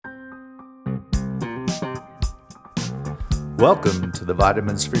Welcome to the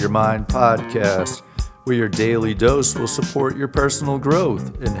Vitamins for Your Mind podcast, where your daily dose will support your personal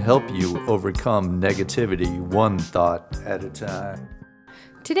growth and help you overcome negativity one thought at a time.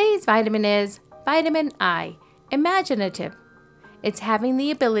 Today's vitamin is vitamin I Imaginative. It's having the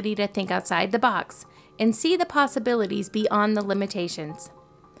ability to think outside the box and see the possibilities beyond the limitations.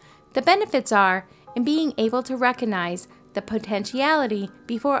 The benefits are in being able to recognize the potentiality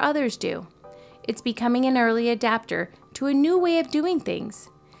before others do. It's becoming an early adapter to a new way of doing things.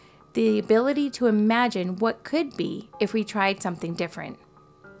 The ability to imagine what could be if we tried something different.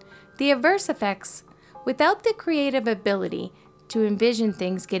 The adverse effects: without the creative ability to envision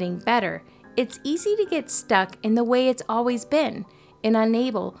things getting better, it's easy to get stuck in the way it's always been and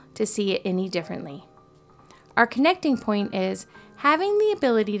unable to see it any differently. Our connecting point is having the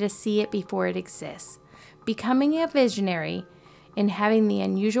ability to see it before it exists, becoming a visionary, and having the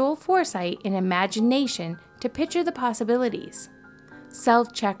unusual foresight and imagination to picture the possibilities.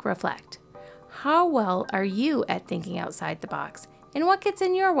 Self-check, reflect. How well are you at thinking outside the box, and what gets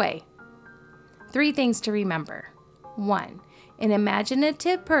in your way? 3 things to remember. 1. An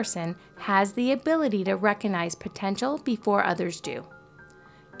imaginative person has the ability to recognize potential before others do.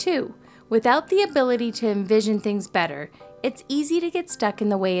 2. Without the ability to envision things better, it's easy to get stuck in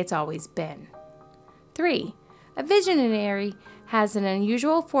the way it's always been. 3. A visionary has an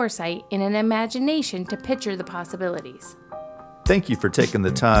unusual foresight and an imagination to picture the possibilities. Thank you for taking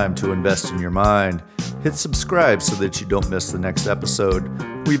the time to invest in your mind. Hit subscribe so that you don't miss the next episode.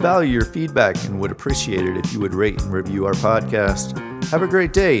 We value your feedback and would appreciate it if you would rate and review our podcast. Have a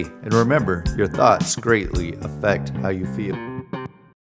great day, and remember, your thoughts greatly affect how you feel.